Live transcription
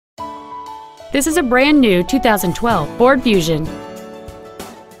This is a brand new 2012 Ford Fusion.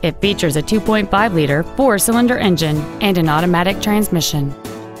 It features a 2.5-liter four-cylinder engine and an automatic transmission.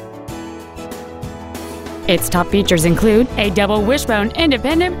 Its top features include a double wishbone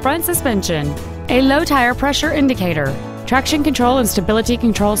independent front suspension, a low tire pressure indicator, traction control and stability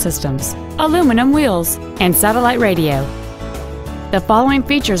control systems, aluminum wheels, and satellite radio. The following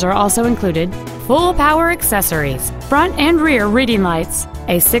features are also included: full power accessories, front and rear reading lights,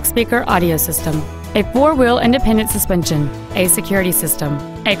 a 6-speaker audio system, a 4-wheel independent suspension, a security system,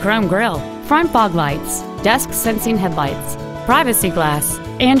 a chrome grille, front fog lights, dusk sensing headlights, privacy glass,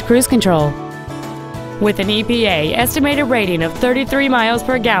 and cruise control. With an EPA estimated rating of 33 miles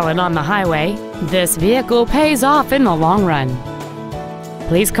per gallon on the highway, this vehicle pays off in the long run.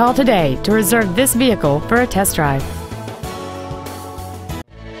 Please call today to reserve this vehicle for a test drive.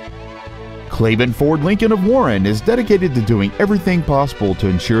 Klaben Ford Lincoln of Warren is dedicated to doing everything possible to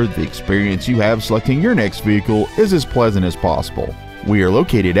ensure the experience you have selecting your next vehicle is as pleasant as possible. We are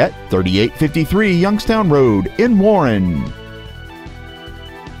located at 3853 Youngstown Road in Warren.